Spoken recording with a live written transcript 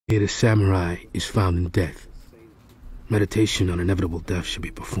Here, the samurai is found in death. Meditation on inevitable death should be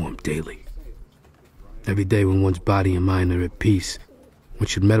performed daily. Every day when one's body and mind are at peace, one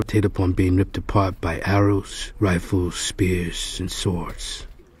should meditate upon being ripped apart by arrows, rifles, spears, and swords,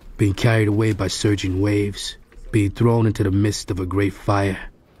 being carried away by surging waves, being thrown into the midst of a great fire,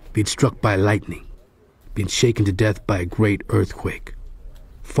 being struck by lightning, being shaken to death by a great earthquake,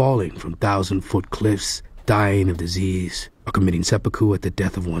 falling from 1,000-foot cliffs, dying of disease, or committing seppuku at the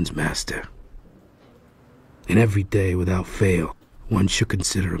death of one's master. And every day, without fail, one should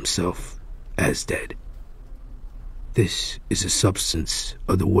consider himself as dead. This is the substance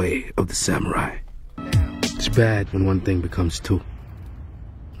of the way of the samurai. It's bad when one thing becomes two.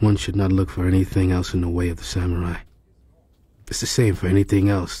 One should not look for anything else in the way of the samurai. It's the same for anything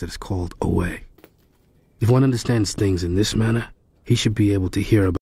else that is called a way. If one understands things in this manner, he should be able to hear about